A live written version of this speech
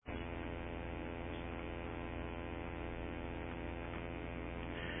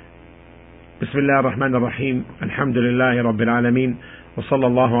بسم الله الرحمن الرحيم الحمد لله رب العالمين وصلى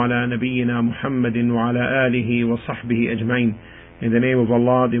الله على نبينا محمد وعلى آله وصحبه أجمعين. In the name of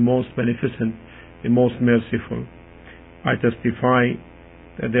Allah, the most beneficent, the most merciful, I testify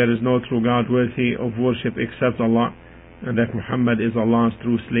that there is no true God worthy of worship except Allah, and that Muhammad is Allah's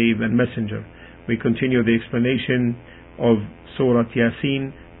true slave and messenger. We continue the explanation of Surah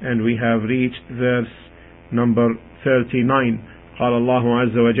Yasin, and we have reached verse number 39. قال الله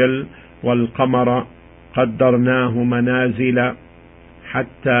عز وجل والقمر قدرناه منازل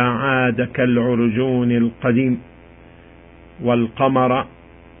حتى عاد كالعرجون القديم. والقمر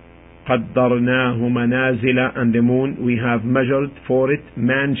قدرناه منازل, and the moon we have measured for it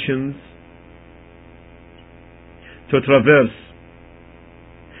mansions to traverse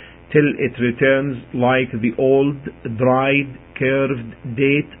till it returns like the old dried curved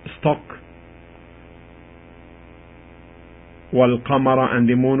date stalk. وَالْقَمَرَ, and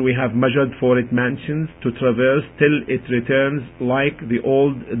the moon we have measured for it mansions to traverse till it returns like the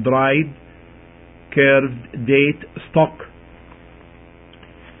old dried curved date stalk.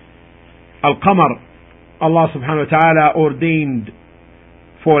 Al-Qamar, Allah subhanahu wa ta'ala ordained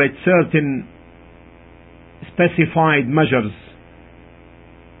for it certain specified measures,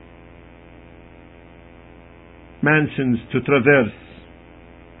 mansions to traverse,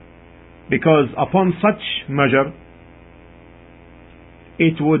 because upon such measure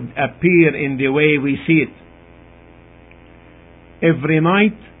it would appear in the way we see it, every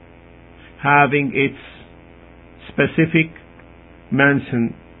night having its specific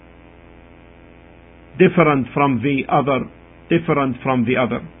mansion, different from the other.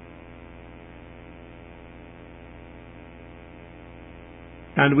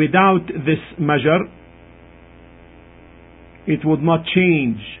 And without this measure it would not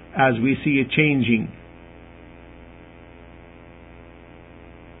change as we see it changing.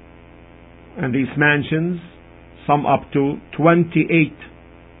 And these mansions sum up to 28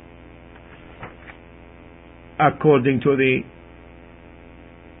 according to the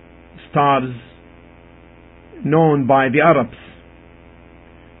stars known by the Arabs.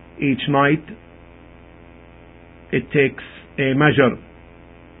 Each night it takes a measure,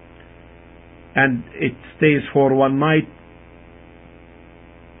 and it stays for one night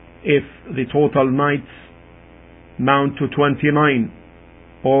if the total nights mount to 29,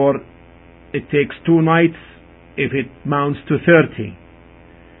 or it takes 2 nights if it mounts to 30.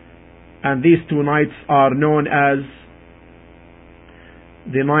 And these 2 nights are known as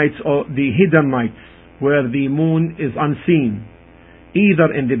the nights, or the hidden nights, where the moon is unseen,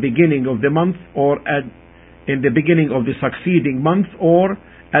 either in the beginning of the month or in the beginning of the succeeding month, or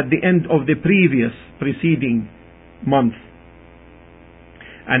at the end of the preceding month.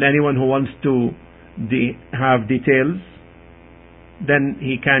 And anyone who wants to have details, then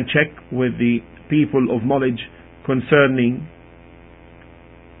he can check with the people of knowledge concerning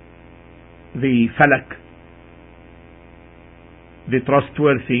the Falak, the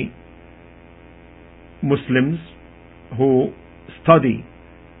trustworthy Muslims who study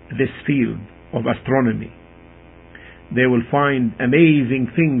this field of astronomy. They will find amazing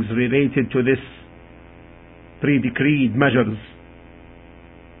things related to this pre-decreed measures.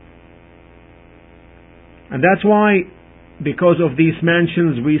 And that's why, because of these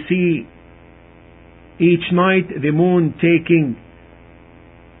mansions, we see each night the moon taking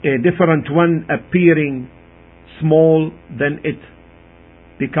a different one, appearing small, then it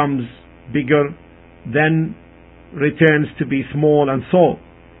becomes bigger, then returns to be small, and so,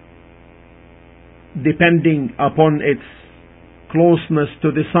 depending upon its closeness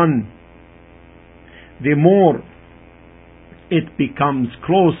to the sun. The more it becomes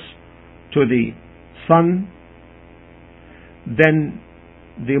close to the sun, then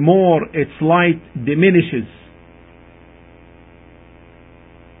the more its light diminishes,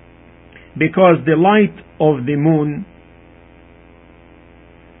 because the light of the moon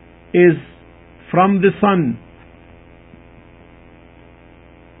is from the sun.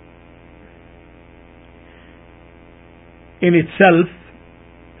 In itself,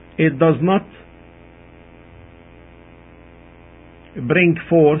 it does not bring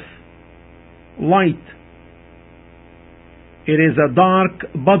forth light. It is a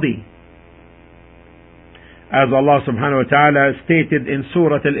dark body, as Allah subhanahu wa ta'ala stated in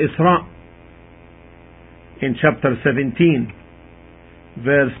Surah Al-Isra in chapter 17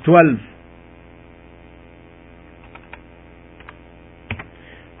 verse 12.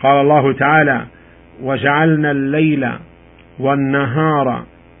 قال الله تعالى وجعلنا الليل والنهار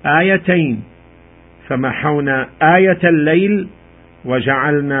آيتين فمحونا آية الليل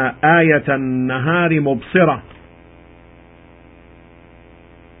وجعلنا آية النهار مبصرة.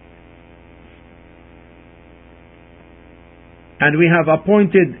 and we have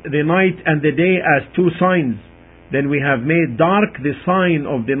appointed the night and the day as two signs, then we have made dark the sign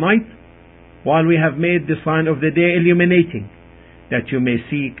of the night, while we have made the sign of the day illuminating, that you may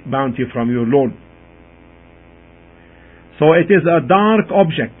seek bounty from your Lord. So it is a dark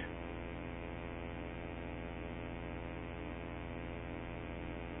object.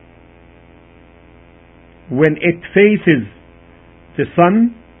 When it faces the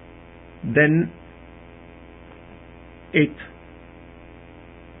sun, then it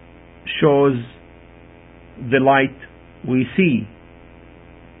shows the light we see.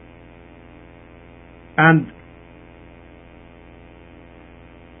 And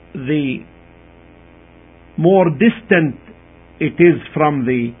the more distant it is from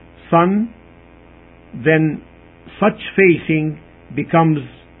the sun, then such facing becomes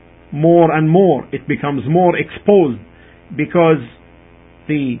more and more, it becomes more exposed, because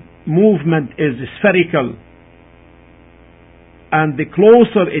the movement is spherical, and the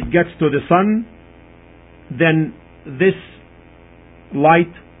closer it gets to the sun, then this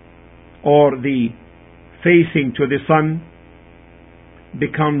light or the facing to the sun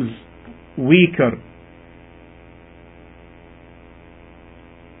becomes weaker.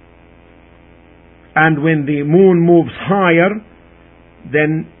 And when the moon moves higher,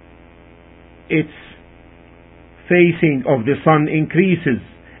 then its facing of the sun increases,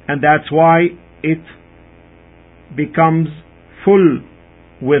 and that's why it becomes full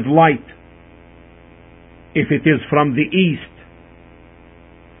with light if it is from the east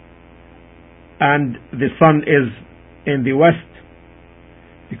and the sun is in the west,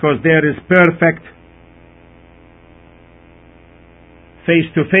 because there is perfect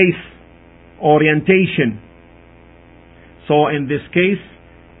face-to-face orientation. So in this case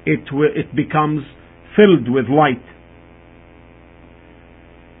it becomes filled with light.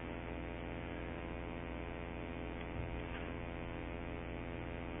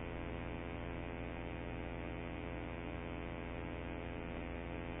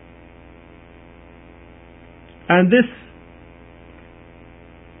 And this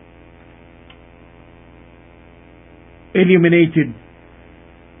illuminated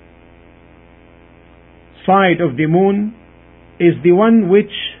side of the moon is the one which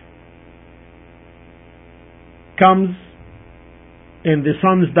comes in the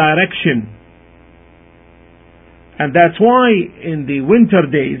sun's direction. And that's why in the winter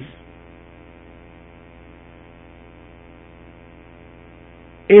days,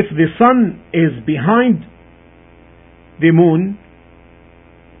 if the sun is behind the moon,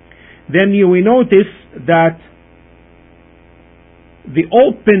 then you will notice that the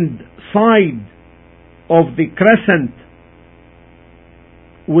opened side of the crescent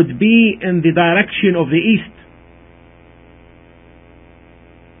would be in the direction of the east,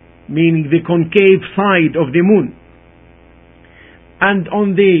 meaning the concave side of the moon. And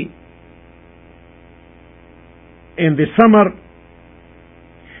in the summer,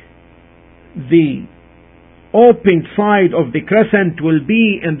 the open side of the crescent will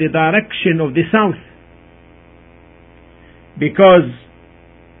be in the direction of the south, because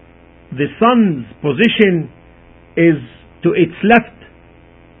the sun's position is to its left.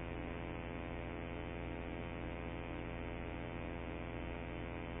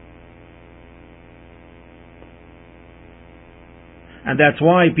 And that's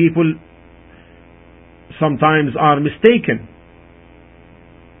why people sometimes are mistaken,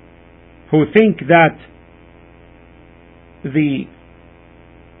 who think that the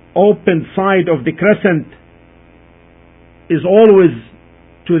open side of the crescent is always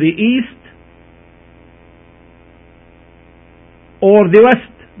to the east or the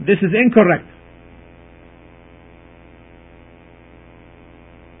west. This is incorrect.